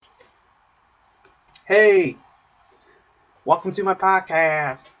Hey, welcome to my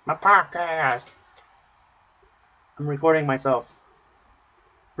podcast. My podcast. I'm recording myself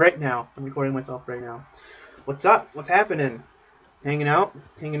right now. What's up? What's happening? Hanging out?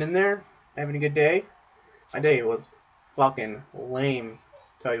 Hanging in there? Having a good day? My day was fucking lame.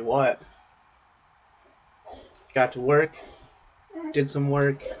 Tell you what. Got to work, did some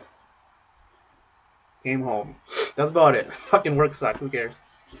work, came home. That's about it. Fucking work sucked. Who cares?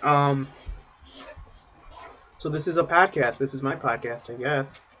 Um. So this is a podcast. This is my podcast, I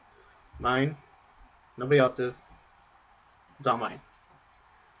guess. Mine. Nobody else's. It's all mine.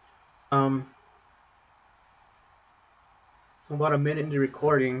 Um. So about a minute into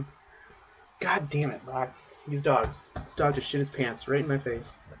recording. God damn it, Brock. These dogs. This dog just shit his pants right in my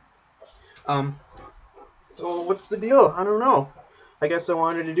face. Um, so what's the deal? I don't know. I guess I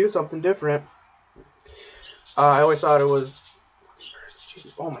wanted to do something different. I always thought it was...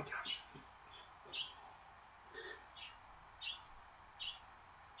 Jesus, oh my gosh.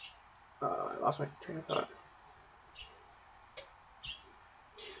 I lost my train of thought.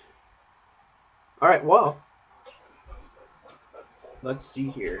 Alright, well. Let's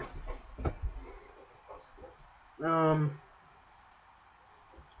see here.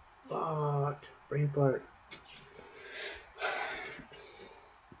 Fuck. Brain fart.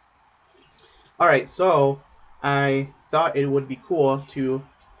 Alright, so I thought it would be cool to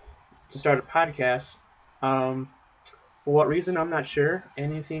start a podcast. For what reason, I'm not sure.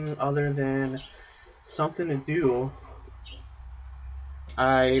 Anything other than something to do.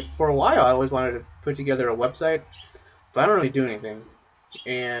 For a while, I always wanted to put together a website, but I don't really do anything.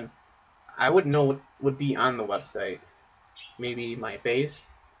 And I wouldn't know what would be on the website. Maybe my face,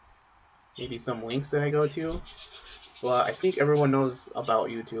 maybe some links that I go to. Well, I think everyone knows about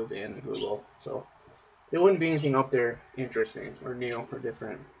YouTube and Google, so there wouldn't be anything up there interesting or new or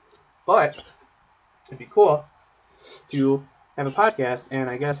different. But it'd be cool to have a podcast, and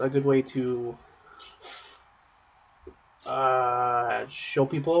I guess a good way to show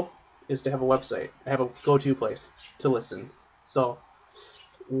people is to have a website, have a go-to place to listen. So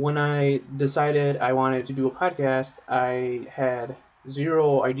when I decided I wanted to do a podcast, I had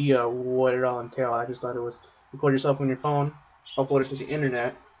zero idea what it all entailed. I just thought it was record yourself on your phone, upload it to the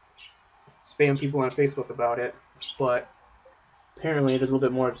internet, spam people on Facebook about it, but apparently there's a little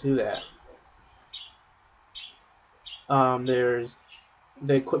bit more to that. There's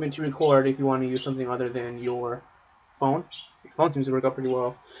the equipment to record if you want to use something other than your phone. Your phone seems to work out pretty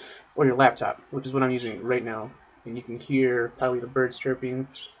well, or your laptop, which is what I'm using right now. And you can hear probably the birds chirping,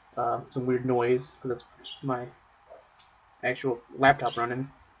 some weird noise, because that's my actual laptop running,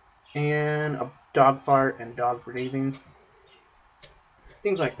 and a dog fart and dog breathing,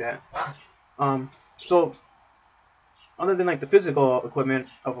 things like that. So other than like the physical equipment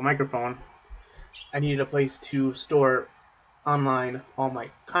of a microphone, I needed a place to store online all my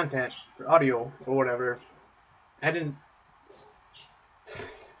content or audio or whatever. I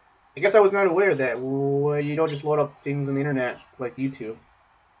guess I was not aware that you don't just load up things on the internet like YouTube.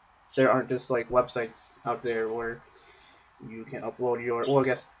 There aren't just like websites out there where you can upload your... Well, I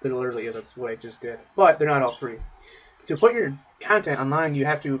guess there literally is. That's what I just did. But they're not all free. To put your content online, you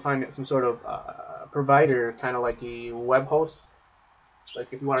have to find some sort of provider, kind of like a web host. Like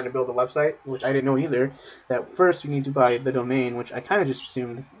if you wanted to build a website, which I didn't know either, that first you need to buy the domain, which I kind of just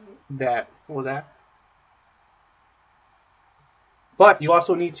assumed that... What was that? But you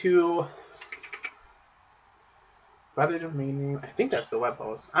also need to buy the domain name. I think that's the web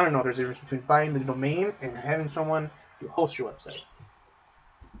host. I don't know if there's a difference between buying the domain and having someone to host your website.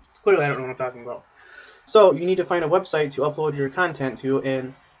 So clearly I don't know what I'm talking about. So you need to find a website to upload your content to,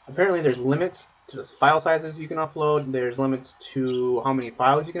 and apparently there's limits to the file sizes you can upload. There's limits to how many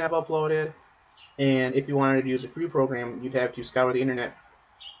files you can have uploaded. And if you wanted to use a free program, you'd have to scour the internet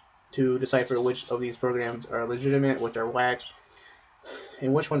to decipher which of these programs are legitimate, which are whack,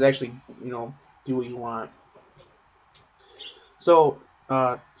 and which ones actually, do what you want. So,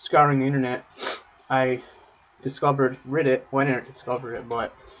 scouring the internet, I discovered Reddit. Well, I didn't discover it,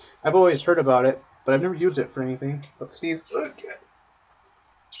 but I've always heard about it, but I've never used it for anything. Let's sneeze.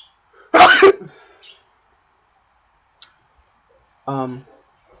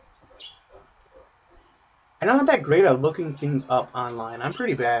 I'm not that great at looking things up online. I'm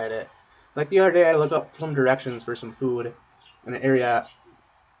pretty bad at it. Like the other day, I looked up some directions for some food in an area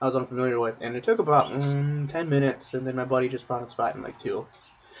I was unfamiliar with, and it took about 10 minutes, and then my buddy just found a spot in like 2.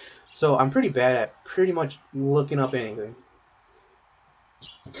 So I'm pretty bad at pretty much looking up anything.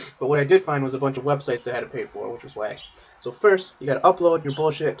 But what I did find was a bunch of websites that I had to pay for, which was whack. So first, you gotta upload your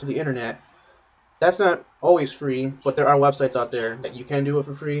bullshit to the internet. That's not always free, but there are websites out there that you can do it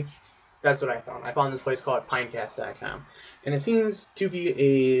for free. That's what I found. I found this place called Pinecast.com, and it seems to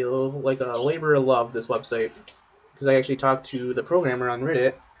be a like a labor of love. This website, because I actually talked to the programmer on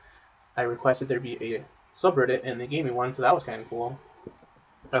Reddit. I requested there be a subreddit, and they gave me one, so that was kind of cool.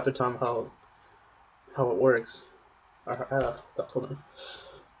 I have to tell them how it works. Hold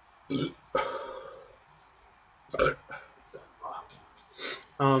on.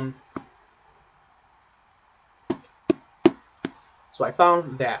 Um, so I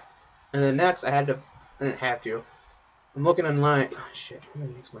found that, and then next I didn't have to. I'm looking online. Oh shit, I'm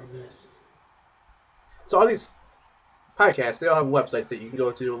gonna explain this. So all these podcasts, they all have websites that you can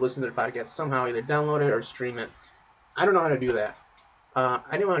go to listen to their podcasts. Somehow either download it or stream it. I don't know how to do that. I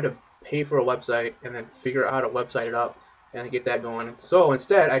didn't want to pay for a website and then figure out how to website it up and get that going. So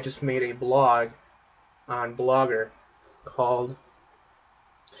instead, I just made a blog on Blogger called,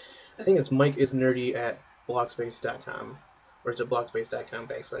 I think it's Mike is Nerdy at blogspace.com, or it's a blogspace.com /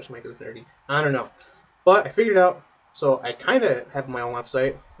 Mike is Nerdy. I don't know. But I figured out, so I kind of have my own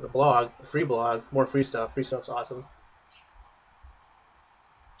website, a blog, a free blog, more free stuff. Free stuff's awesome.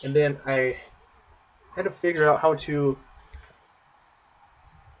 And then I had to figure out how to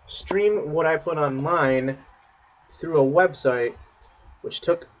stream what I put online through a website, which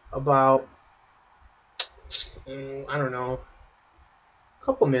took about, I don't know, a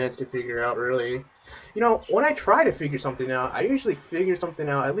couple minutes to figure out, really. You know, when I try to figure something out, I usually figure something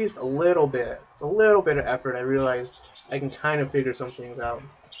out at least a little bit. With a little bit of effort, I realize I can kind of figure some things out.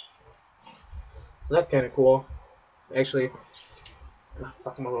 So that's kind of cool. Actually,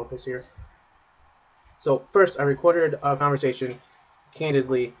 fuck, I'm a little pissed here. So first, I recorded a conversation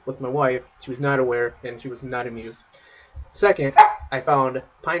candidly with my wife. She was not aware, and she was not amused. Second, I found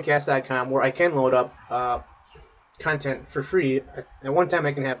Pinecast.com where I can load up content for free. At one time,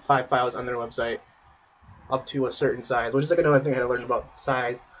 I can have 5 files on their website up to a certain size, which is like another thing I had to learn about the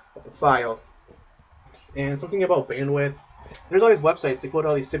size of the file. And something about bandwidth. There's all these websites, they put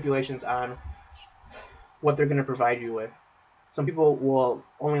all these stipulations on what they're going to provide you with. Some people will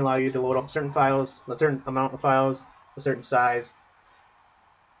only allow you to load up certain files, a certain amount of files, a certain size,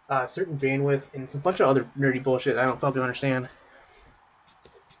 certain bandwidth, and it's a bunch of other nerdy bullshit I don't probably understand.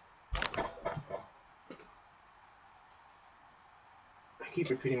 I keep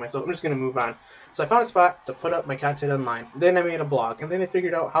repeating myself. I'm just going to move on. So I found a spot to put up my content online. Then I made a blog, and then I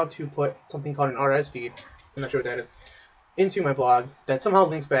figured out how to put something called an RSS feed, I'm not sure what that is, into my blog that somehow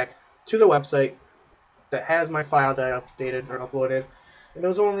links back to the website that has my file that I updated or uploaded. And it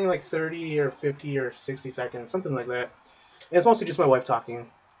was only like 30 or 50 or 60 seconds, something like that. And it's mostly just my wife talking.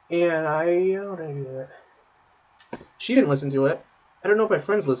 And how did I do that? She didn't listen to it. I don't know if my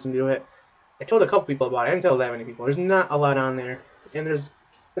friends listened to it. I told a couple people about it. I didn't tell that many people. There's not a lot on there. And it's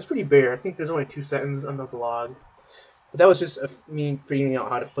pretty bare. I think there's only 2 sentences on the blog. But that was just me figuring out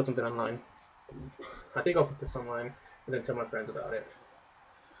how to put something online. I think I'll put this online and then tell my friends about it.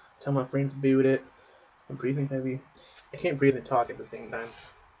 Tell my friends about it. I'm breathing heavy. I can't breathe and talk at the same time.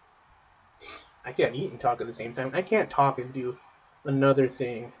 I can't eat and talk at the same time. I can't talk and do another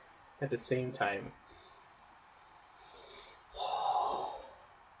thing at the same time.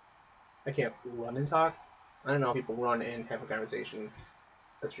 I can't run and talk. I don't know how people run and have a conversation.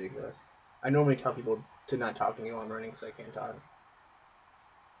 That's ridiculous. I normally tell people to not talk to me while I'm running because I can't talk.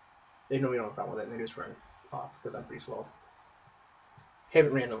 They normally don't have a problem with it, and they just run off because I'm pretty slow.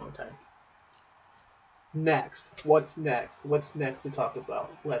 Haven't ran in a long time. Next. What's next? What's next to talk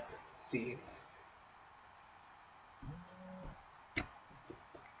about? Let's see.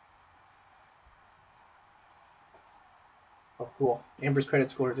 Oh, cool. Amber's credit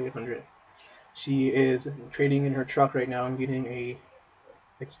score is 800. She is trading in her truck right now and getting a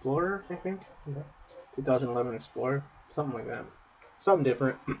Explorer, I think. 2011 Explorer. Something like that. Something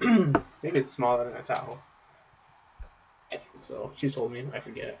different. Maybe it's smaller than a Tahoe. I think so. She's told me. I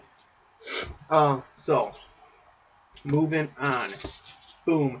forget. So, moving on.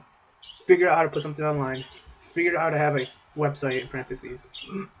 Boom. Figured out how to put something online. Figured out how to have a website in parentheses.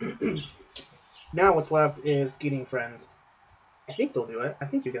 Now what's left is getting friends. I think they'll do it. I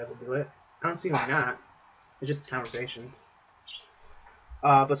think you guys will do it. I don't see why not. It's just conversations.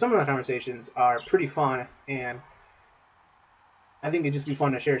 But some of the conversations are pretty fun, and I think it'd just be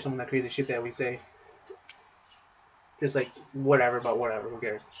fun to share some of that crazy shit that we say. Just like whatever about whatever, who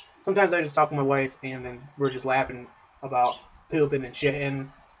cares? Sometimes I just talk to my wife, and then we're just laughing about pooping and shitting,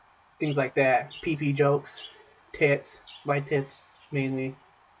 things like that. Pee-pee jokes, tits, my tits mainly.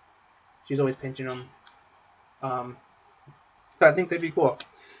 She's always pinching them. But I think that'd be cool.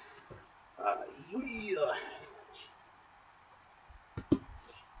 Yeah.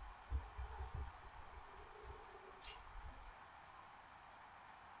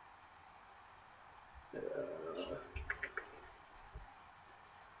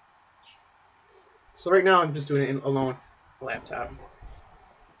 So right now I'm just doing it alone, laptop.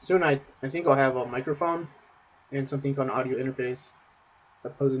 Soon I think I'll have a microphone and something called an audio interface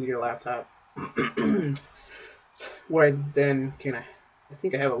that plugs into your laptop, where I then can I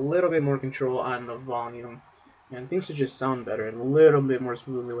think I have a little bit more control on the volume, and things should just sound better and a little bit more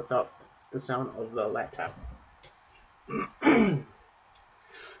smoothly without the sound of the laptop. I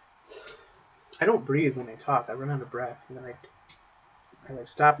don't breathe when I talk. I run out of breath, and then I like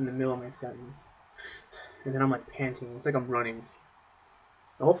stop in the middle of my sentence, and then I'm like panting. It's like I'm running.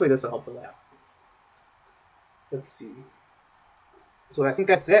 So hopefully this will help with that. Let's see. So I think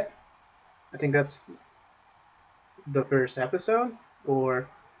that's it. I think that's the first episode, or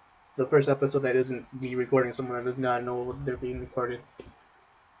the first episode that isn't me recording someone that does not know they're being recorded.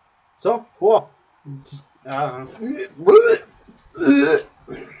 So cool. Just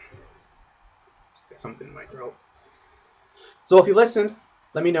something in my throat. So if you listened,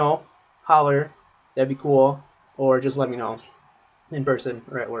 let me know. Holler. That'd be cool. Or just let me know in person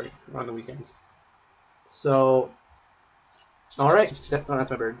or at work or on the weekends. So, alright. That's my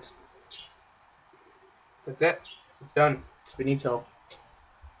birds. That's it. It's done. It's finito.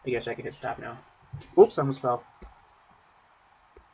 I guess I can hit stop now. Oops, I almost fell.